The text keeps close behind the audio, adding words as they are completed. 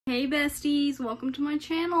Hey besties, welcome to my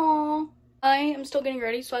channel. I am still getting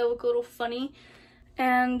ready, so I look a little funny,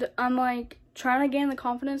 and I'm like trying to gain the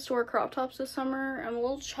confidence to wear crop tops this summer. I'm a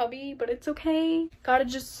little chubby, but it's okay. Gotta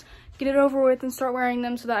just get it over with and start wearing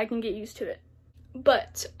them so that I can get used to it.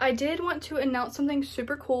 But I did want to announce something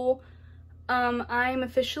super cool. I'm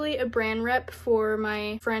officially a brand rep for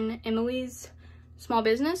my friend Emily's small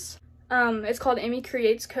business. It's called Emmie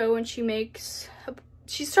Creates Co, and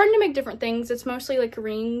she's starting to make different things. It's mostly like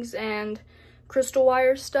rings and crystal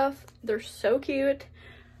wire stuff. They're so cute.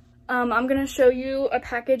 I'm gonna show you a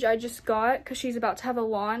package I just got because she's about to have a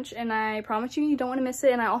launch, and I promise you don't want to miss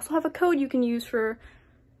it. And I also have a code you can use for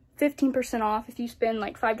 15% off if you spend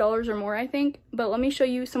like $5 or more, I think. But let me show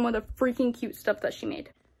you some of the freaking cute stuff that she made.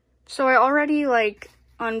 So I already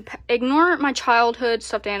ignore my childhood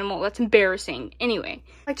stuffed animal. That's embarrassing. Anyway,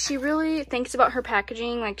 she really thinks about her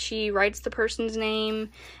packaging. She writes the person's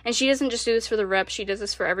name, and she doesn't just do this for the rep, she does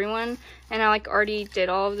this for everyone. And I already did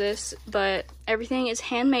all of this, but everything is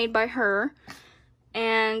handmade by her.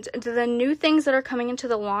 And the new things that are coming into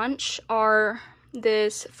the launch are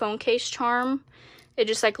this phone case charm. It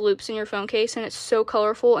just loops in your phone case, and it's so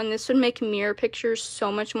colorful, and this would make mirror pictures so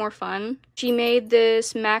much more fun. She made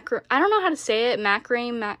this I don't know how to say it,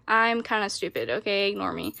 macrame. I'm kind of stupid, okay,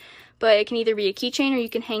 ignore me. But it can either be a keychain or you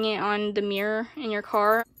can hang it on the mirror in your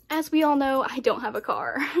car. As we all know, I don't have a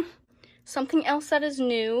car. Something else that is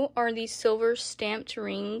new are these silver stamped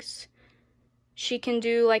rings. She can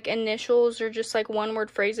do initials or just one-word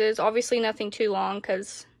phrases. Obviously nothing too long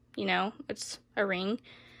because, it's a ring.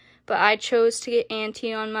 But I chose to get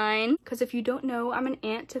Auntie on mine because if you don't know, I'm an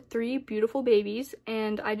aunt to 3 beautiful babies,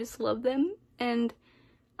 and I just love them, and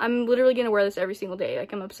I'm literally gonna wear this every single day.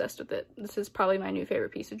 I'm obsessed with it. This is probably my new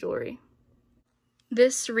favorite piece of jewelry.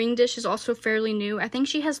 This ring dish is also fairly new. I think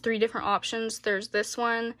she has 3 different options. There's this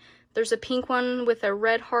one, there's a pink one with a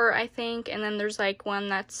red heart, I think, and then there's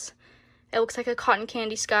one it looks like a cotton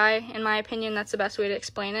candy sky. In my opinion, that's the best way to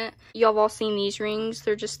explain it. Y'all have all seen these rings.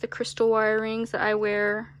 They're just the crystal wire rings that I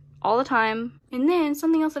wear all the time. And then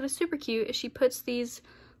something else that is super cute is she puts these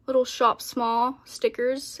little shop small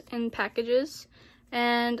stickers in packages,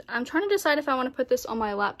 and I'm trying to decide if I want to put this on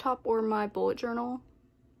my laptop or my bullet journal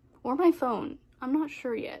or my phone. I'm not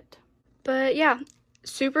sure yet, but yeah,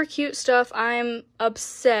 super cute stuff. I'm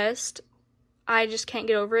obsessed. I just can't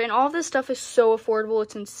get over it, and all of this stuff is so affordable.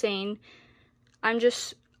 It's insane.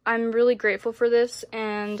 I'm really grateful for this,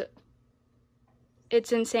 and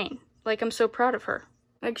it's insane. I'm so proud of her.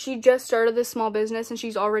 She just started this small business and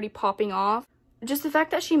she's already popping off. Just the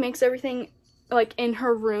fact that she makes everything in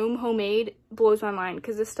her room homemade blows my mind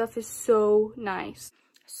because this stuff is so nice.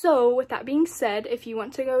 So with that being said, if you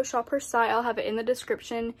want to go shop her site, I'll have it in the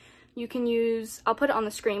description. You can I'll put it on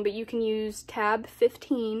the screen, but you can use tab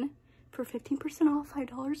 15 for 15% off,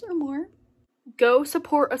 $5 or more. Go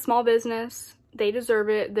support a small business. They deserve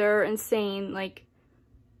it. They're insane.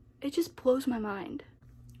 It just blows my mind.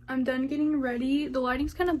 I'm done getting ready. The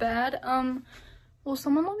lighting's kind of bad. Will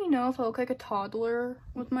someone let me know if I look like a toddler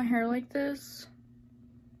with my hair like this?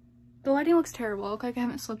 The lighting looks terrible. I look like I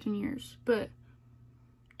haven't slept in years, but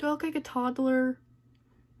do I look like a toddler?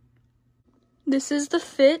 This is the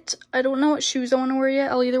fit. I don't know what shoes I want to wear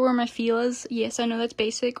yet. I'll either wear my Fila's, yes, I know that's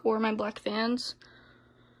basic, or my black Vans.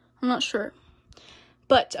 I'm not sure.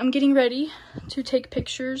 But I'm getting ready to take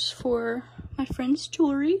pictures for my friend's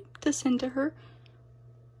jewelry to send to her.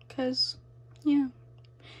 Because, yeah,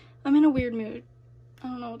 I'm in a weird mood. I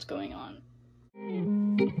don't know what's going on.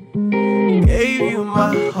 Gave you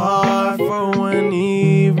my heart for one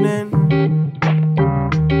evening.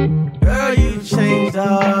 Girl, you changed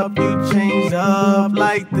up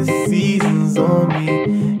like the seasons on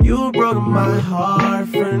me. You broke my heart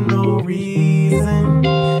for no reason.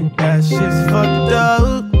 That shit's fucked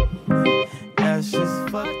up.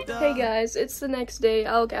 Hey guys, it's the next day.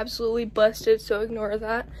 I look absolutely busted, so ignore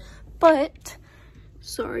that. But,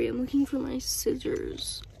 sorry, I'm looking for my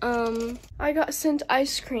scissors. I got sent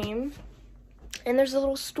ice cream, and there's a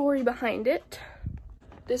little story behind it.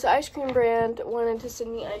 This ice cream brand wanted to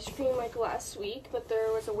send me ice cream last week, but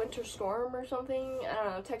there was a winter storm or something. I don't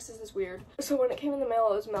know, Texas is weird. So when it came in the mail,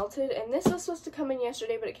 it was melted, and this was supposed to come in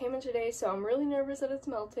yesterday, but it came in today, so I'm really nervous that it's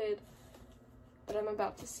melted. But I'm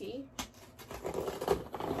about to see.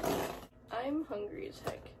 I'm hungry as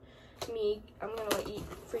heck. I'm gonna eat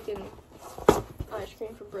freaking ice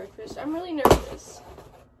cream for breakfast. I'm really nervous.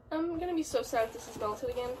 I'm gonna be so sad if this is melted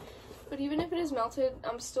again. But even if it is melted,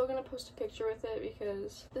 I'm still gonna post a picture with it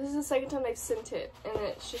because this is the second time they've sent it, and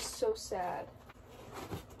it's just so sad.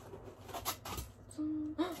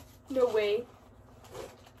 No way.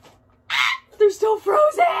 They're still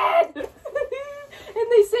frozen!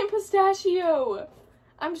 And they sent pistachio.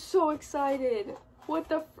 I'm so excited. What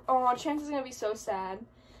the oh, Chance is gonna be so sad.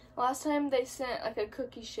 Last time they sent like a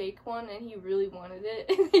cookie shake one and he really wanted it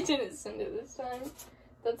and they didn't send it this time.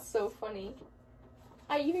 That's so funny.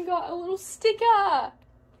 I even got a little sticker.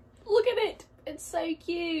 Look at it. It's so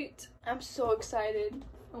cute. I'm so excited.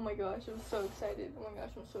 Oh my gosh, I'm so excited. Oh my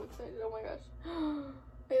gosh, I'm so excited. Oh my gosh.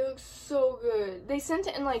 It looks so good. They sent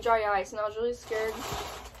it in like dry ice and I was really scared.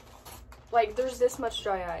 Like there's this much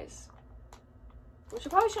dry ice. Which I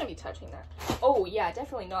probably shouldn't be touching that. Oh yeah,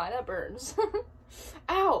 definitely not. That burns.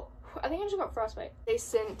 Ow! I think I just got frostbite. They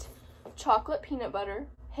sent chocolate peanut butter,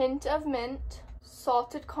 hint of mint,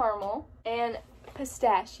 salted caramel, and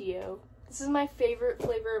pistachio. This is my favorite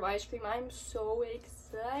flavor of ice cream. I'm so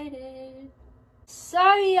excited.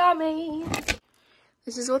 So yummy.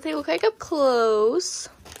 This is what they look like up close.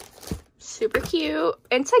 Super cute.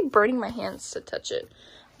 And it's like burning my hands to touch it.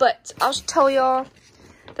 But I'll just tell y'all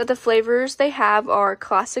that the flavors they have are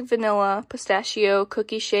classic vanilla, pistachio,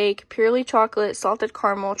 cookie shake, purely chocolate, salted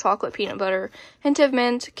caramel, chocolate peanut butter, hint of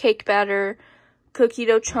mint, cake batter, cookie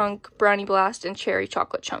dough chunk, brownie blast, and cherry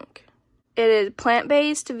chocolate chunk. It is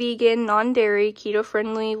plant-based, vegan, non-dairy,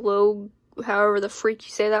 keto-friendly, low, however the freak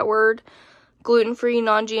you say that word, gluten-free,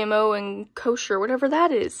 non-GMO, and kosher, whatever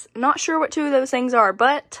that is. Not sure what two of those things are,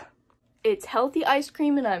 but it's healthy ice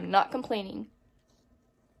cream and I'm not complaining.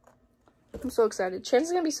 I'm so excited. Chance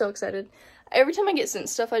is gonna be so excited. Every time I get sent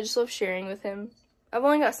stuff, I just love sharing with him. I've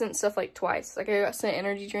only got sent stuff like twice. Like I got sent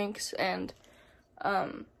energy drinks and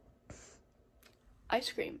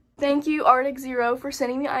ice cream. Thank you, Arctic Zero, for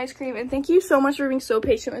sending me ice cream, and thank you so much for being so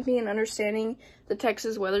patient with me and understanding the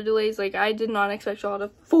Texas weather delays. Like I did not expect y'all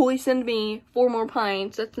to fully send me 4 more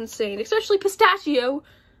pints. That's insane. Especially pistachio.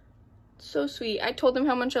 So sweet. I told them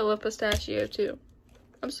how much I love pistachio too.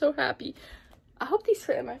 I'm so happy. I hope these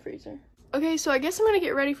fit in my freezer. Okay, so I guess I'm gonna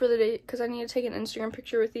get ready for the day because I need to take an Instagram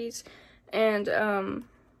picture with these, and I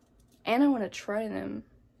want to try them.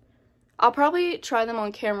 I'll probably try them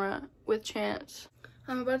on camera with Chance.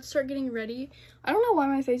 I'm about to start getting ready. I don't know why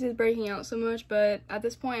my face is breaking out so much, but at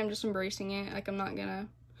this point I'm just embracing it. Like I'm not gonna,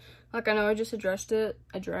 like I know I just addressed it.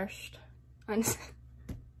 I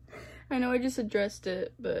know I just addressed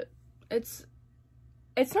it, but it's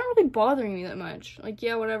not really bothering me that much. Like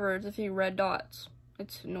yeah, whatever. It's a few red dots.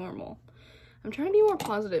 It's normal. I'm trying to be more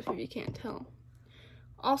positive if you can't tell.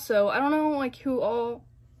 Also, I don't know like who all,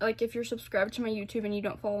 like if you're subscribed to my YouTube and you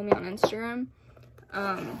don't follow me on Instagram,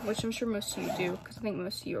 which I'm sure most of you do because I think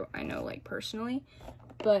most of you I know like personally,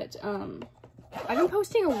 but I've been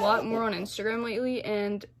posting a lot more on Instagram lately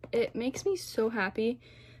and it makes me so happy.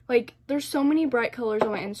 Like there's so many bright colors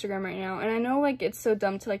on my Instagram right now, and I know like it's so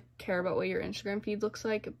dumb to like care about what your Instagram feed looks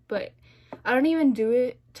like, but I don't even do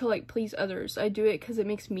it to like please others. I do it because it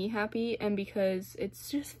makes me happy and because it's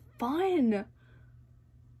just fun.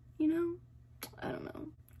 You know? I don't know.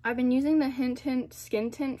 I've been using the Hint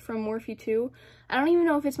Skin Tint from Morphe 2. I don't even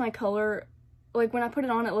know if it's my color. Like when I put it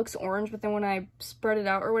on it looks orange, but then when I spread it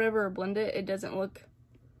out or whatever or blend it, it doesn't look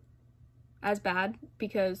as bad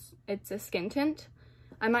because it's a skin tint.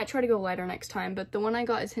 I might try to go lighter next time, but the one I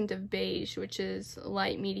got is Hint of Beige, which is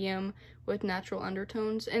light medium with natural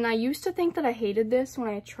undertones. And I used to think that I hated this when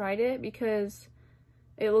I tried it because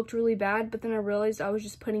it looked really bad, but then I realized I was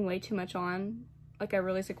just putting way too much on. Like I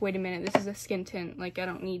realized like, wait a minute, this is a skin tint. Like I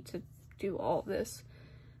don't need to do all of this.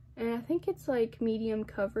 And I think it's like medium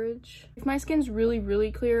coverage. If my skin's really,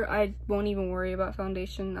 really clear, I won't even worry about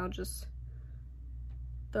foundation. I'll just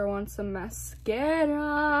throw on some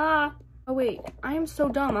mascara. Oh wait, I am so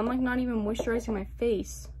dumb. I'm like not even moisturizing my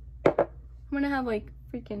face. I'm gonna have like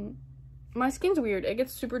freaking, my skin's weird. It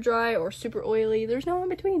gets super dry or super oily. There's no in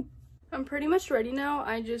between. I'm pretty much ready now.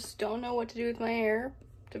 I just don't know what to do with my hair,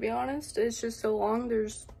 to be honest. It's just so long.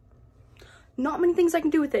 There's not many things I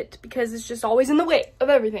can do with it because it's just always in the way of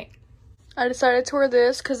everything. I decided to wear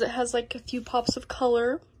this because it has like a few pops of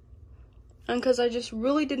color and because I just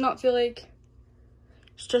really did not feel like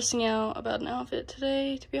stressing out about an outfit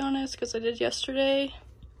today, to be honest, because I did yesterday.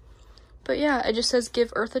 But yeah, it just says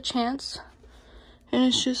give Earth a chance, and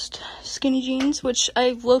it's just skinny jeans, which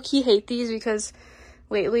I low-key hate these because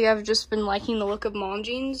lately I've just been liking the look of mom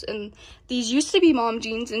jeans, and these used to be mom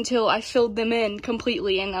jeans until I filled them in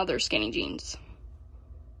completely and now they're skinny jeans.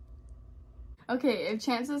 Okay, if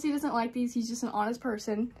Chance says he doesn't like these, he's just an honest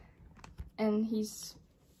person and he's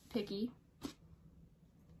picky.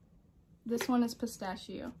 This one is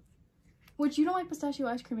pistachio. Which you don't like pistachio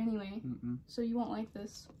ice cream anyway. So you won't like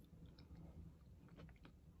this.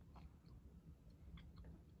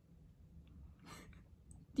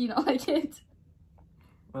 Do you not like it?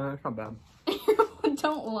 It's not bad.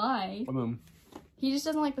 Don't lie. He just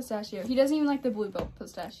doesn't like pistachio. He doesn't even like the Bluebell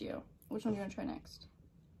pistachio. Which one do you want to try next?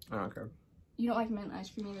 I don't care. You don't like mint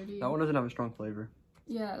ice cream either, do you? That one doesn't have a strong flavor.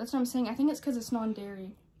 Yeah, that's what I'm saying. I think it's because it's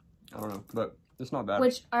non-dairy. I don't know, but it's not bad.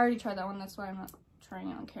 Which, I already tried that one. That's why I'm not trying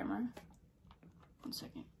it on camera. 1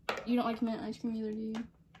 second. You don't like mint ice cream either, do you?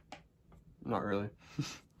 Not really.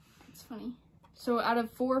 It's funny. So out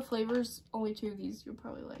of 4 flavors, only 2 of these you'll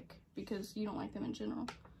probably like because you don't like them in general.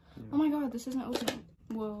 Yeah. Oh my god, this isn't opening.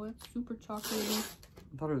 Whoa, it's super chocolatey.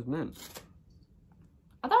 I thought it was mint.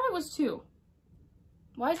 I thought it was too.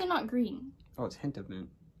 Why is it not green? Oh, it's hint of mint.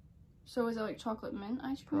 So is it like chocolate mint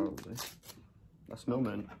ice cream? Probably. I smell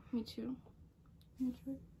mint. Me too.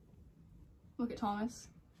 Look at Thomas.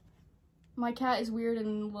 My cat is weird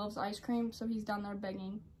and loves ice cream, so he's down there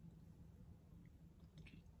begging.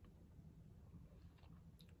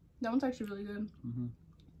 That one's actually really good.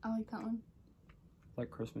 I like that one.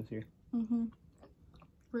 Like Christmas here.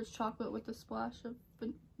 Rich chocolate with a splash of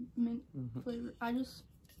mint flavor. I just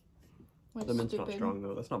went the mint's stupid. not strong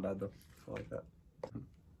though. That's not bad though. I like that.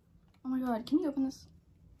 Oh my god, can you open this?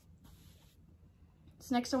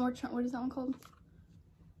 It's next on what is that one called?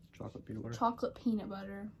 Chocolate peanut butter. Chocolate peanut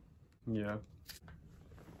butter. Yeah.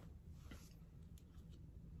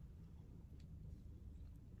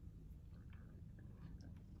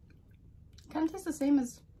 Kind of tastes the same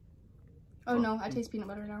as. Oh no, I taste peanut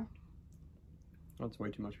butter now. That's way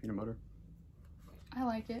too much peanut butter. I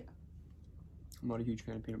like it. I'm not a huge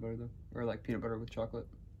fan of peanut butter though. Or like peanut butter with chocolate.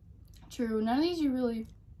 True. None of these you really.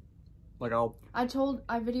 Like I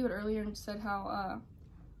videoed earlier and said how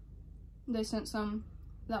they sent some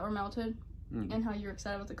that were melted and how you were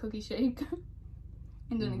excited with the cookie shake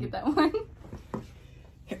and didn't get that one.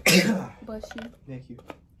 Bless you. Thank you.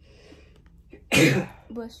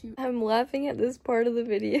 Bless you. I'm laughing at this part of the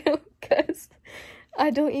video because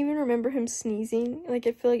I don't even remember him sneezing. Like,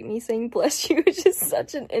 I feel like me saying bless you is just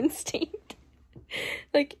such an instinct.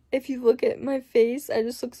 Like, if you look at my face, I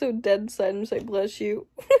just look so dead inside and just like, bless you.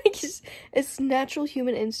 Like, it's natural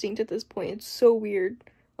human instinct at this point. It's so weird.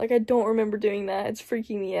 Like, I don't remember doing that. It's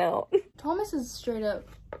freaking me out. Thomas is straight up,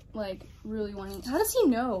 like, really wanting. How does he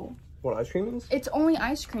know? What ice cream is? It's only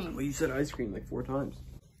ice cream. Well, you said ice cream like 4 times.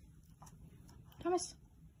 Thomas.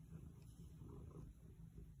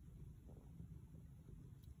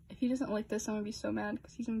 If he doesn't like this, I'm gonna be so mad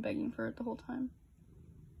because he's been begging for it the whole time.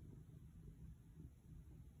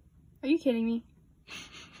 Are you kidding me?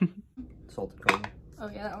 Salted caramel. Oh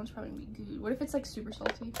yeah, that one's probably gonna be good. What if it's like super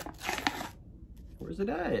salty? Where's it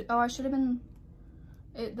at? Oh, I should have been.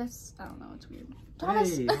 That's, I don't know, it's weird.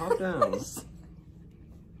 Thomas! Hey, hop down.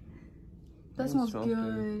 That smells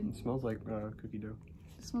good. It smells like cookie dough.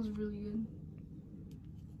 It smells really good.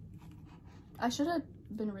 I should have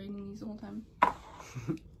been rating these the whole time.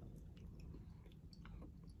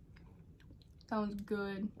 That one's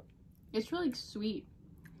good. It's really sweet.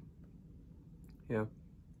 Yeah.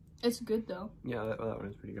 It's good though. Yeah, that one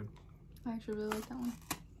is pretty good. I actually really like that one.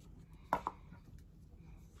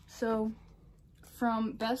 So,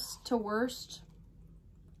 from best to worst,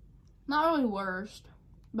 not really worst,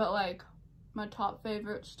 but like my top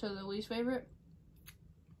favorites to the least favorite.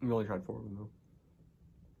 We only tried 4 of them though.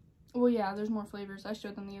 Well, yeah, there's more flavors. I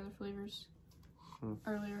showed them the other flavors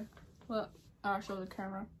earlier. Well, I showed the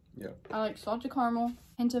camera. Yeah. I like salted caramel,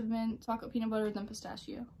 hint of mint, chocolate peanut butter, then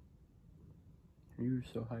pistachio. You're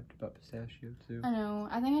so hyped about pistachio too. I know.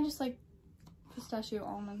 I think I just like pistachio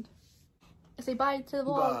almond. I say bye to the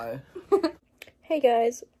vlog. Bye. Hey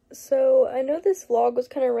guys, so I know this vlog was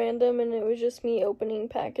kind of random and it was just me opening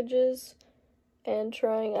packages and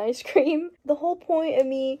trying ice cream. The whole point of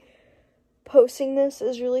me posting this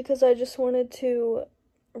is really because I just wanted to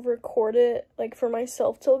record it like for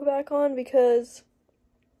myself to look back on, because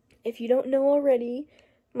if you don't know already,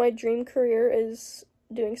 my dream career is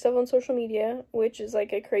doing stuff on social media, which is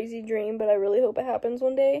like a crazy dream, but I really hope it happens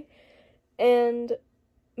one day. And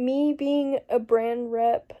me being a brand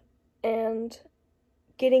rep and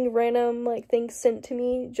getting random like things sent to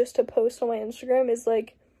me just to post on my Instagram is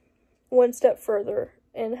like one step further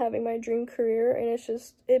in having my dream career, and it's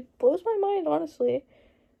just, it blows my mind, honestly.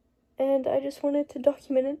 And I just wanted to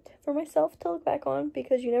document it for myself to look back on,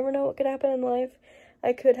 because you never know what could happen in life.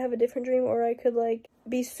 I could have a different dream, or I could like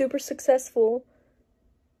be super successful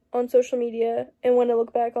on social media and want to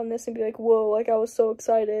look back on this and be like, whoa, like I was so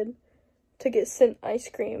excited to get sent ice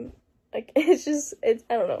cream. Like, it's just, I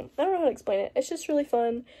don't know how to explain it. It's just really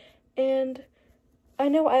fun, and I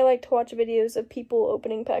know I like to watch videos of people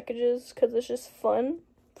opening packages because it's just fun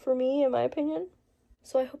for me, in my opinion.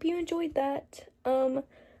 So I hope you enjoyed that.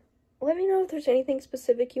 Let me know if there's anything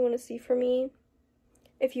specific you want to see from me.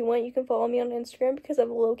 If you want, you can follow me on Instagram because I've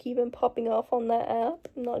low-key been popping off on that app.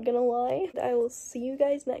 I'm not gonna lie. I will see you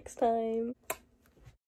guys next time.